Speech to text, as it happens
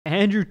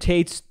Andrew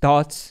Tate's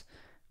thoughts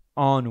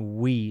on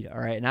weed. All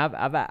right, and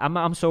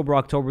I'm sober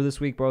October this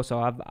week, bro. So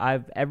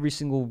I've every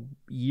single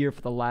year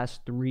for the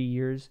last 3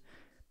 years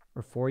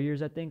or 4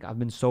 years, I think, I've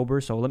been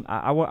sober. So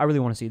I really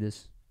want to see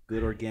this.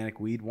 Good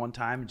organic weed one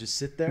time and just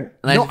sit there.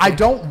 No, I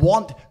don't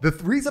want. The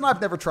reason I've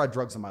never tried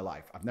drugs in my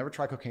life, I've never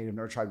tried cocaine, I've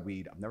never tried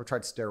weed, I've never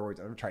tried steroids,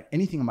 I've never tried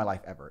anything in my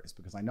life ever, is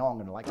because I know I'm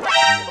gonna like it.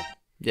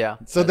 Yeah.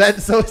 So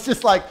it's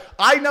just like,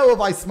 I know if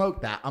I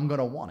smoke that, I'm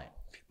gonna want it.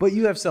 But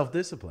you have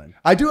self-discipline.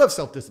 I do have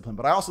self-discipline,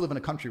 but I also live in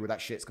a country where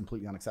that shit's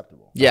completely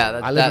unacceptable. Yeah,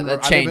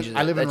 that changes.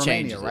 I live in that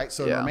Romania, changes right?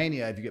 So in yeah.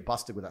 Romania, if you get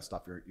busted with that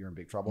stuff, you're in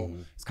big trouble.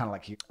 It's kind of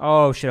like here.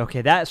 Oh shit.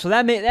 Okay.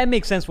 That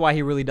makes sense why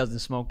he really doesn't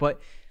smoke.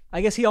 But I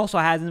guess he also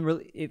hasn't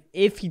really.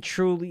 If he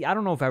truly, I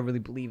don't know if I really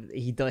believe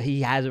that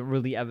he hasn't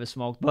really ever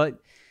smoked. But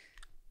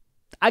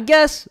I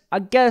guess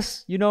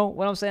you know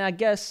what I'm saying. I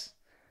guess,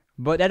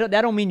 but that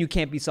don't mean you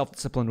can't be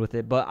self-disciplined with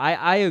it. But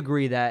I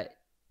agree that.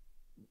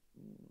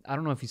 I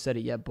don't know if you said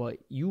it yet, but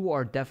you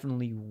are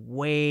definitely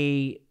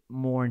way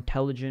more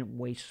intelligent,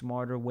 way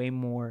smarter, way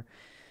more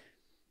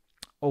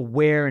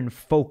aware and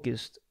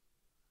focused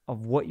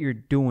of what you're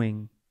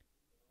doing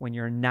when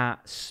you're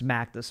not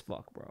smacked as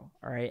fuck, bro.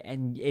 All right?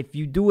 And if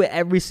you do it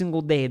every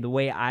single day the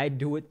way I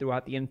do it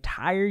throughout the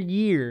entire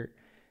year,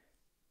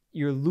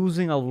 you're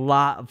losing a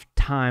lot of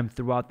time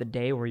throughout the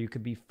day where you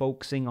could be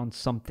focusing on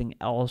something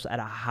else at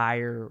a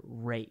higher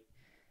rate.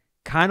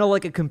 Kind of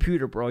like a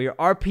computer, bro. Your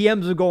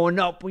RPMs are going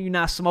up when you're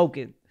not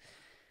smoking.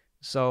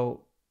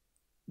 So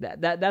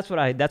that's what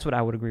I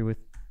would agree with.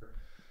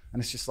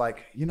 And it's just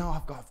like, you know,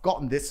 I've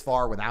gotten this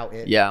far without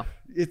it. Yeah.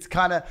 It's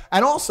kind of,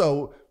 and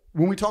also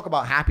when we talk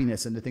about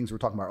happiness and the things we were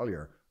talking about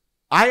earlier,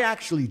 I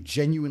actually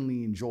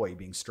genuinely enjoy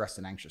being stressed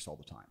and anxious all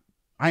the time.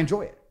 I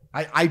enjoy it.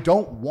 I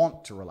don't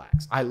want to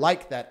relax. I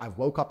like that I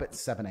woke up at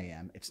 7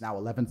 a.m. It's now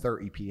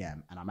 11:30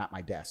 p.m. and I'm at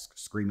my desk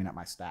screaming at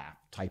my staff,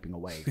 typing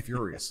away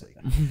furiously.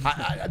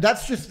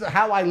 That's just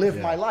how I live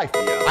my life.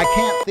 I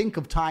can't think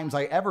of times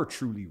I ever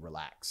truly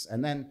relax.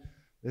 And then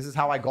this is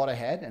how I got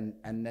ahead.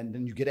 And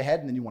then you get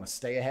ahead and then you want to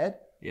stay ahead.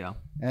 Yeah.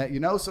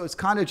 You know, so it's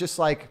kind of just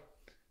like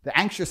the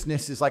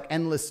anxiousness is like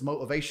endless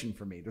motivation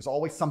for me. There's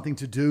always something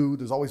to do.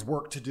 There's always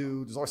work to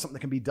do. There's always something that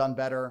can be done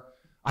better.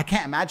 I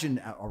can't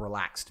imagine a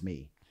relaxed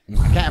me.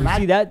 I can't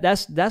imagine.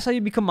 See, that's how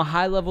you become a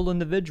high-level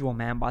individual,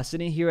 man, by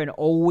sitting here and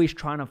always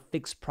trying to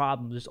fix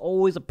problems. There's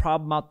always a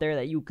problem out there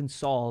that you can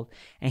solve,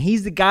 and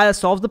he's the guy that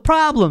solves the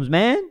problems,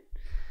 man.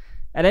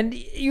 And then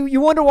you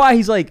wonder why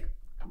he's like,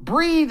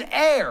 breathe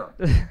air.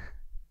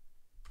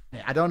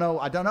 I don't know.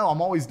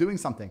 I'm always doing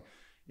something.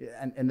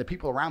 And the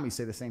people around me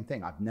say the same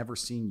thing. I've never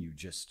seen you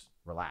just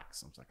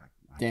relax. I'm like,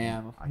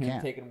 I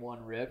can't. Taking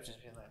one rip, just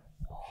being like,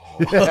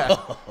 yeah.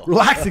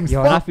 Relaxing.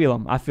 Yo, and I feel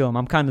him.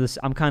 I'm kind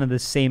of the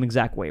same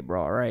exact way,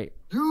 bro. All right.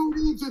 You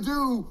need to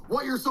do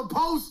what you're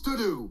supposed to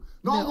do,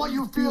 not what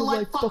you feel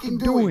like fucking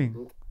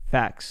doing.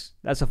 Facts.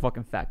 That's a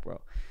fucking fact,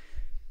 bro.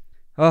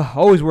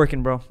 Always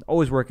working, bro.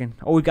 Always working.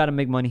 Always got to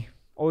make money.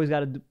 Always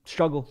got to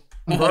struggle,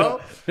 bro.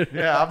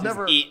 Yeah, I've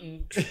never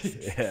eating.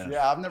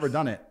 I've never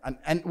done it.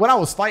 And when I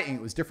was fighting,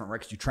 it was different, right?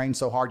 Because you train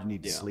so hard, you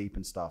need to sleep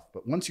and stuff.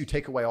 But once you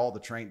take away all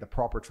the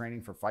proper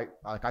training for fight,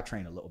 like I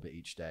train a little bit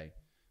each day.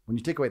 When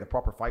you take away the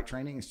proper fight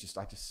training, it's just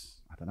I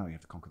don't know. You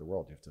have to conquer the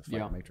world. You have to fight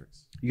the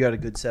Matrix. You got a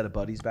good set of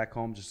buddies back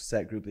home, just a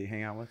set group that you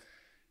hang out with.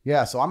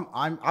 Yeah, so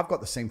I've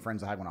got the same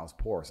friends I had when I was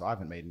poor, so I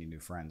haven't made any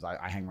new friends.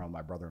 I hang around with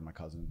my brother and my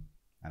cousin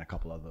and a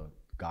couple other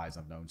guys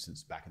I've known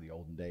since back in the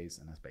olden days,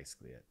 and that's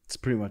basically it. It's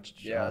pretty much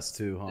us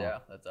too, huh? Yeah,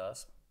 that's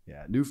us.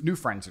 Yeah, new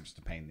friends are just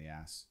a pain in the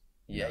ass.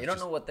 Yeah, you don't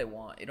know what they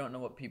want. You don't know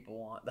what people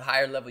want. The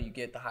higher level you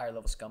get, the higher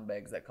level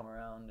scumbags that come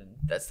around, and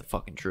that's the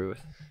fucking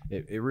truth.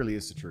 It really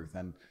is the truth,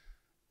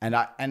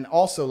 and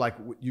also like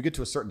you get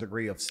to a certain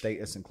degree of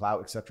status and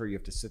clout, etc. You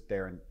have to sit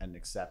there and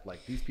accept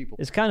like these people.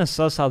 It's kind of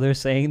sus how they're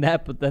saying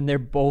that, but then they're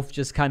both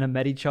just kind of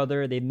met each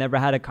other. They've never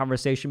had a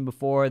conversation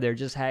before. They're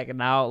just hanging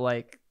out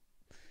like.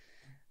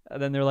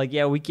 And then they're like,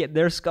 yeah,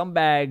 they're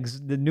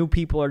scumbags. The new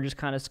people are just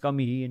kind of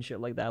scummy and shit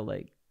like that.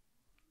 Like,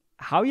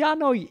 how y'all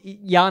know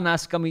y'all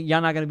not scummy?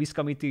 Y'all not gonna be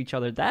scummy to each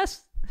other?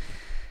 That's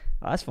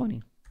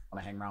funny.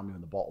 I hang around me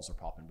when the bottles are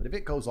popping, but if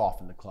it goes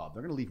off in the club,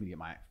 they're gonna leave me to get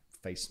my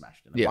face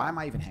smashed in. Like, why am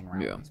I even hanging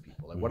around with these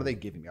people? Like, what are they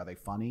giving me? Are they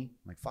funny?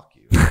 I'm like, fuck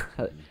you.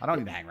 I don't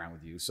need to hang around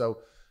with you. So,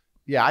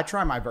 yeah, I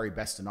try my very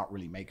best to not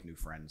really make new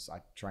friends. I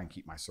try and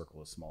keep my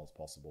circle as small as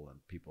possible and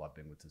people I've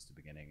been with since the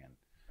beginning, and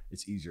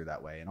it's easier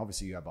that way. And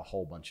obviously, you have a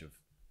whole bunch of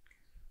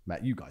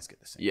Matt, you guys get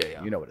the same.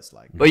 Yeah. You know what it's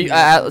like. But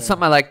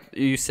something I like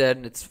you said,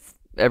 and it's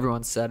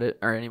everyone said it,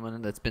 or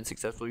anyone that's been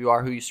successful. You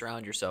are who you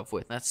surround yourself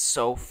with. And that's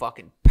so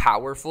fucking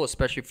powerful,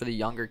 especially for the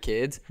younger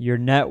kids. Your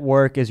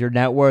network is your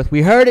net worth.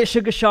 We heard it,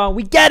 Sugar Sean.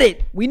 We get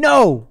it. We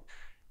know.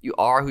 You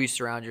are who you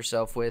surround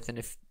yourself with, and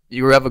if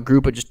you have a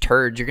group of just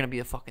turds, you're gonna be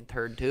a fucking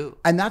turd too.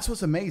 And that's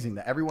what's amazing,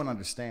 that everyone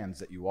understands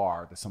that you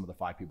are some of the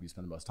 5 people you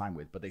spend the most time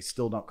with, but they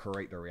still don't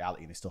create their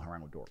reality and they still hang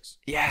around with dorks.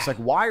 Yeah. It's like,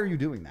 why are you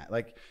doing that?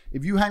 Like,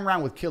 if you hang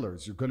around with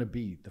killers, you're gonna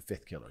be the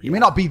 5th killer. You may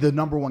not be the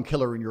 #1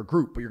 killer in your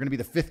group, but you're gonna be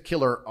the 5th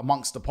killer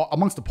amongst the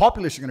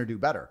populace. You're gonna do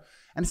better.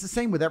 And it's the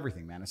same with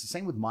everything, man. It's the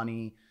same with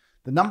money.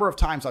 The number of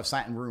times I've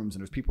sat in rooms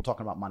and there's people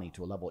talking about money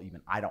to a level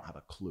even I don't have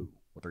a clue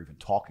what they're even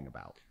talking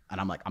about. And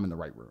I'm like, I'm in the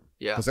right room.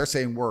 Yeah. Because they're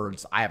saying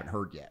words I haven't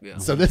heard yet. Yeah.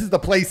 So this is the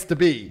place to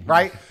be,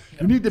 right?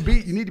 You need to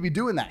be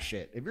doing that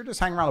shit. If you're just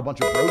hanging around a bunch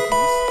of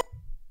brokies,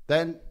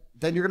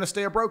 then you're gonna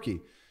stay a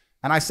brokey.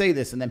 And I say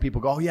this, and then people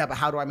go, oh, yeah, but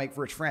how do I make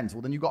rich friends?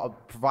 Well, then you got to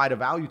provide a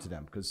value to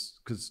them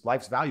because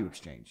life's value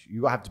exchange.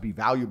 You have to be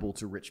valuable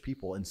to rich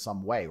people in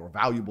some way or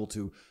valuable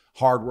to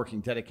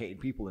hardworking, dedicated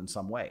people in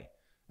some way.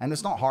 And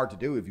it's not hard to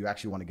do if you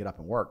actually want to get up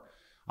and work.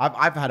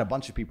 I've had a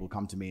bunch of people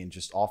come to me and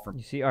just offer.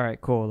 You see, all right,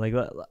 cool. Like,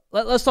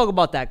 let's talk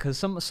about that because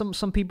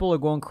some people are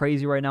going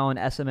crazy right now in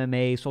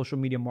SMMA, social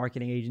media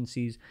marketing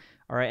agencies.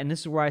 All right, and this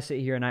is where I sit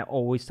here and I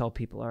always tell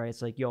people, all right,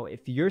 it's like, yo,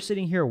 if you're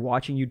sitting here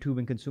watching YouTube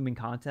and consuming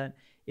content,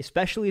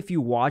 especially if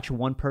you watch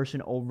one person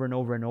over and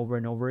over and over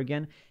and over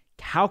again,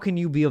 how can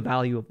you be of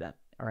value of them?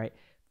 All right,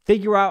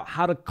 figure out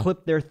how to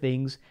clip their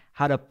things,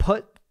 how to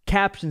put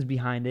captions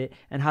behind it,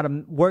 and how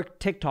to work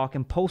TikTok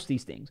and post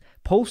these things.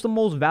 Post the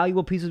most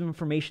valuable pieces of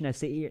information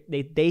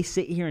that they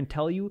sit here and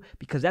tell you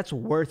because that's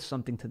worth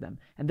something to them.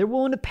 And they're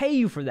willing to pay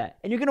you for that.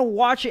 And you're going to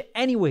watch it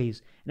anyways.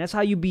 And that's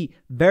how you be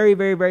very,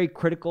 very, very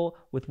critical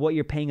with what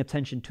you're paying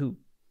attention to.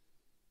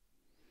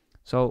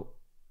 So,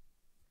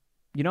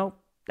 you know,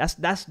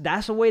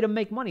 that's a way to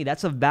make money.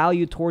 That's a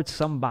value towards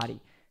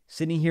somebody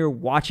sitting here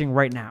watching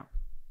right now.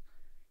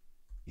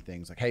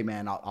 Things like, hey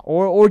man,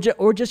 or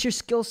just your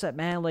skill set,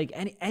 man. Like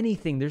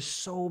anything. There's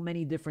so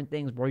many different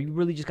things, bro. You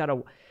really just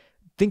gotta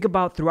think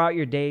about throughout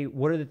your day.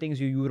 What are the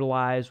things you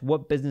utilize?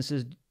 What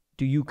businesses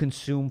do you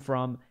consume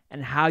from,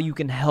 and how you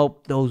can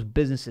help those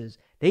businesses?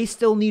 They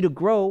still need to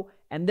grow,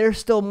 and there's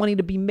still money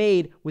to be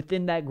made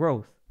within that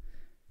growth.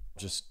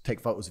 Just take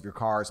photos of your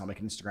cars. I'll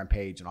make an Instagram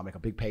page, and I'll make a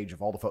big page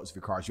of all the photos of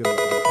your cars. You don't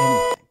have to do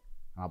anything.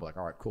 I'll be like,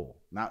 all right, cool.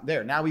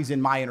 Now he's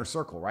in my inner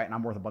circle, right? And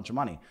I'm worth a bunch of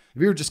money.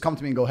 If you would just come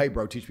to me and go, hey,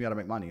 bro, teach me how to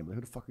make money, I'm like,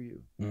 who the fuck are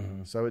you?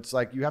 Mm-hmm. So it's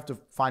like you have to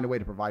find a way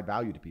to provide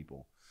value to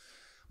people.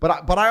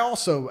 But I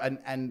also,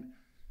 and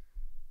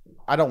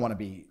I don't want to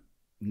be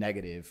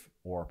negative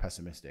or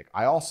pessimistic.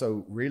 I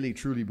also really,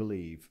 truly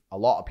believe a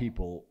lot of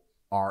people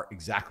are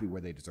exactly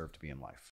where they deserve to be in life.